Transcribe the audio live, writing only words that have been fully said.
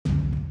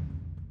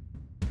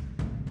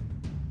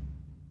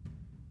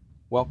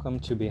Welcome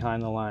to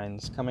Behind the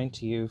Lines, coming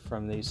to you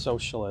from the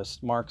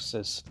socialist,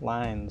 Marxist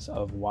lines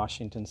of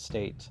Washington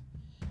State.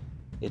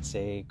 It's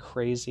a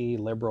crazy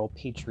liberal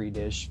petri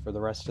dish for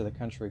the rest of the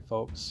country,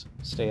 folks.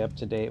 Stay up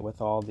to date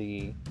with all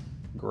the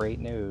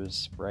great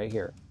news right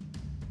here.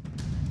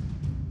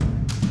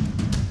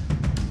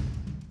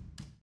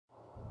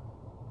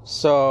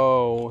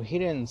 So, he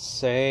didn't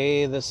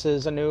say this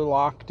is a new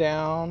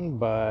lockdown,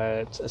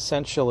 but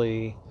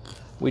essentially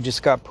we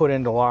just got put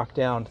into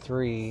lockdown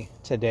 3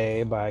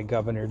 today by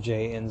Governor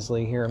Jay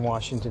Inslee here in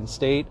Washington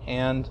State,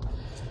 and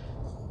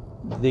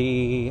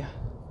the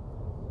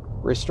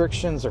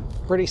restrictions are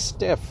pretty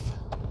stiff.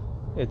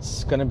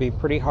 It's going to be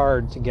pretty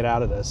hard to get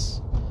out of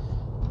this.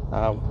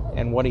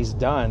 And what he's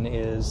done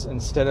is,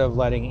 instead of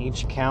letting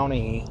each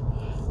county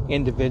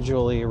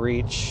individually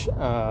reach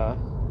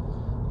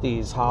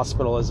these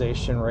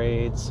hospitalization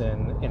rates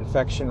and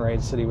infection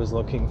rates that he was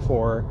looking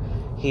for,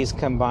 he's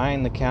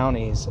combined the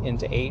counties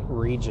into 8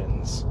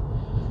 regions.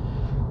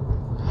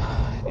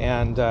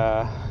 And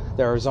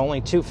there's only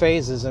 2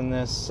 phases in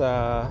this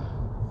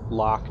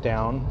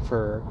lockdown,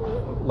 for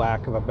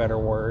lack of a better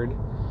word.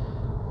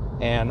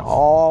 And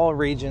all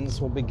regions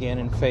will begin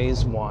in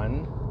phase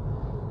 1.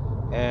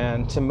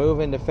 And to move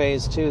into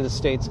phase 2, the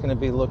state's going to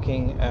be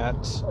looking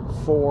at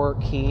 4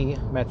 key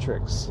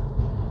metrics.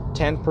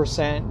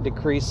 10%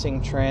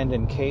 decreasing trend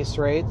in case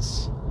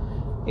rates,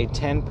 a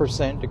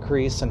 10%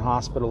 decrease in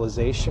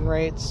hospitalization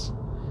rates,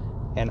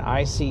 and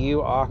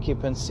ICU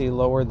occupancy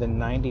lower than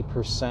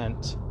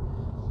 90%,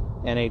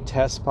 and a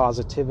test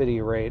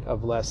positivity rate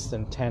of less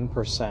than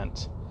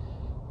 10%.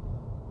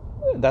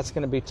 That's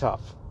going to be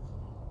tough.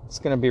 It's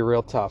going to be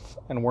real tough,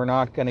 and we're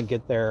not going to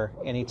get there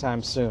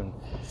anytime soon.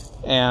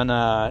 And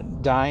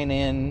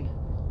dine-in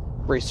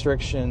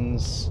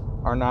restrictions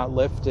are not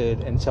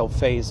lifted until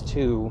phase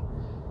 2.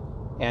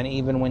 And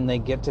even when they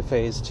get to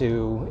phase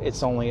 2,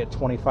 it's only at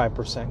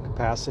 25%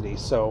 capacity.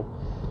 So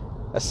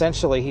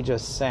essentially, he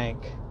just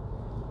sank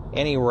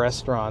any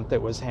restaurant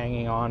that was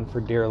hanging on for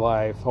dear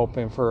life,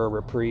 hoping for a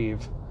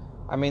reprieve.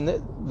 I mean,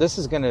 this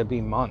is going to be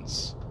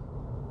months,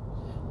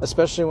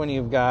 especially when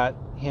you've got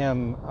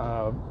him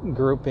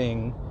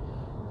grouping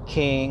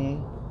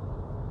King,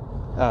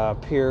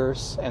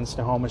 Pierce, and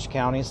Snohomish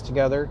counties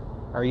together.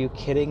 Are you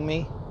kidding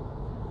me?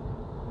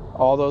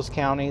 All those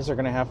counties are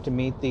going to have to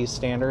meet these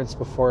standards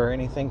before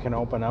anything can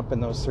open up in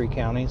those 3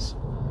 counties.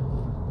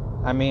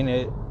 I mean,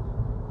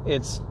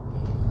 it's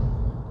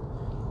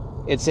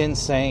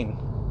insane.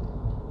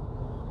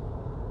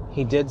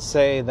 He did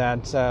say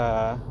that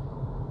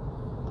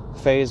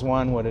phase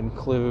 1 would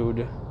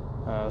include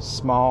a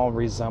small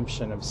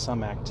resumption of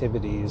some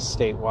activities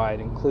statewide,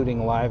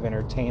 including live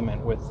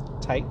entertainment with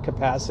tight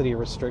capacity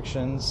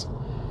restrictions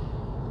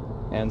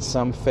and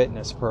some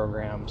fitness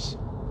programs.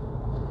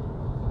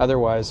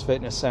 Otherwise,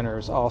 fitness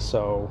centers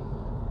also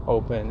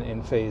open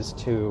in phase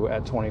 2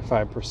 at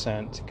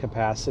 25%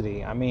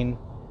 capacity. I mean,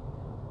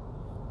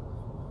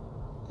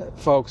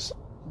 folks,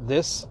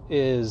 this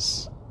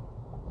is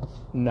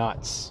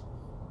nuts.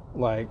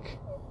 Like,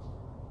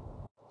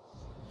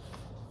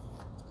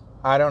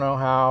 I don't know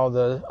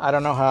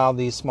how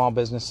these small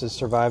businesses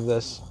survive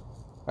this.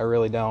 I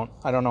really don't.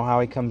 I don't know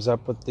how he comes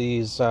up with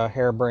these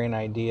harebrained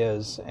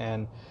ideas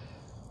and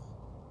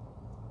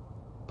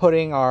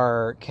putting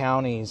our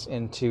counties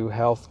into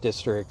health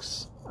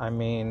districts. I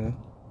mean,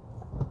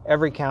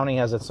 every county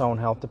has its own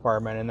health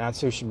department, and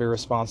that's who should be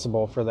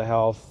responsible for the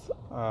health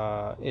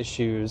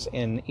issues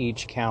in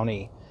each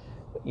county.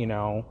 You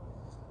know,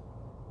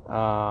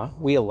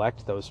 we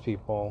elect those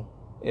people.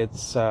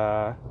 It's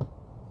not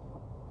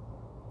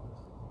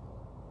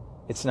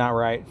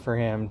right for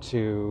him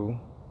to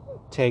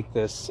take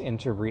this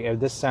into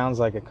this sounds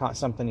like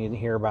something you'd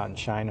hear about in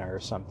China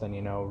or something,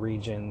 you know,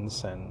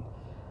 regions. And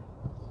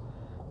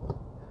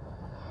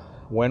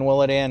when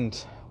will it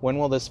end? When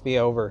will this be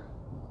over?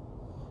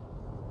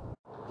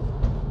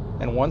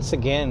 And once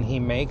again,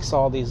 he makes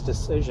all these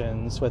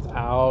decisions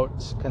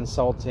without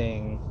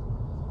consulting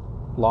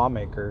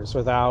lawmakers,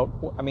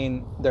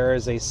 there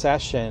is a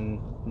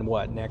session,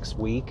 next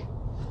week?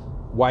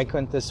 Why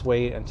couldn't this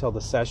wait until the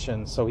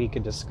session so he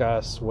could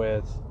discuss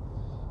with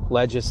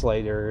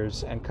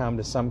legislators and come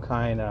to some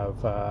kind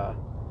of,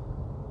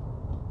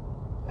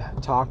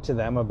 talk to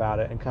them about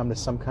it and come to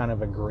some kind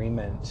of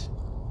agreement,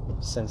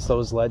 since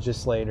those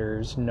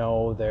legislators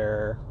know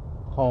their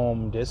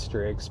home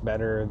districts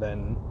better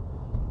than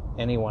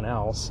anyone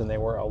else, and they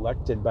were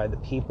elected by the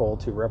people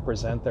to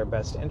represent their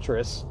best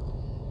interests,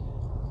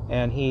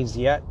 and he's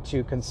yet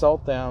to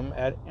consult them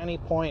at any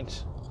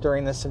point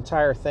during this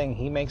entire thing.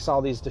 He makes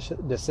all these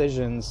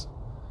decisions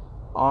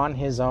on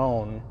his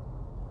own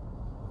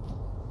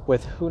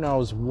with who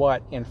knows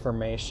what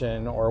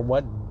information or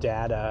what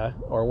data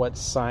or what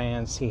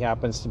science he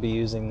happens to be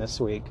using this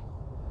week.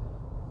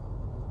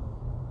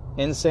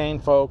 Insane,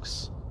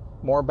 folks.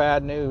 More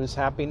bad news.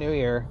 Happy New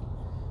Year.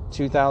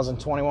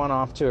 2021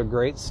 off to a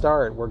great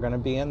start. We're going to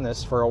be in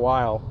this for a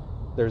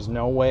while. There's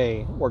no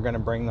way we're going to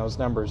bring those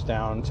numbers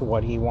down to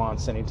what he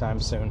wants anytime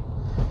soon.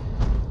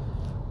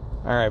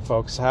 All right,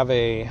 folks. Have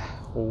a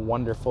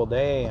wonderful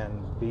day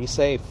and be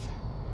safe.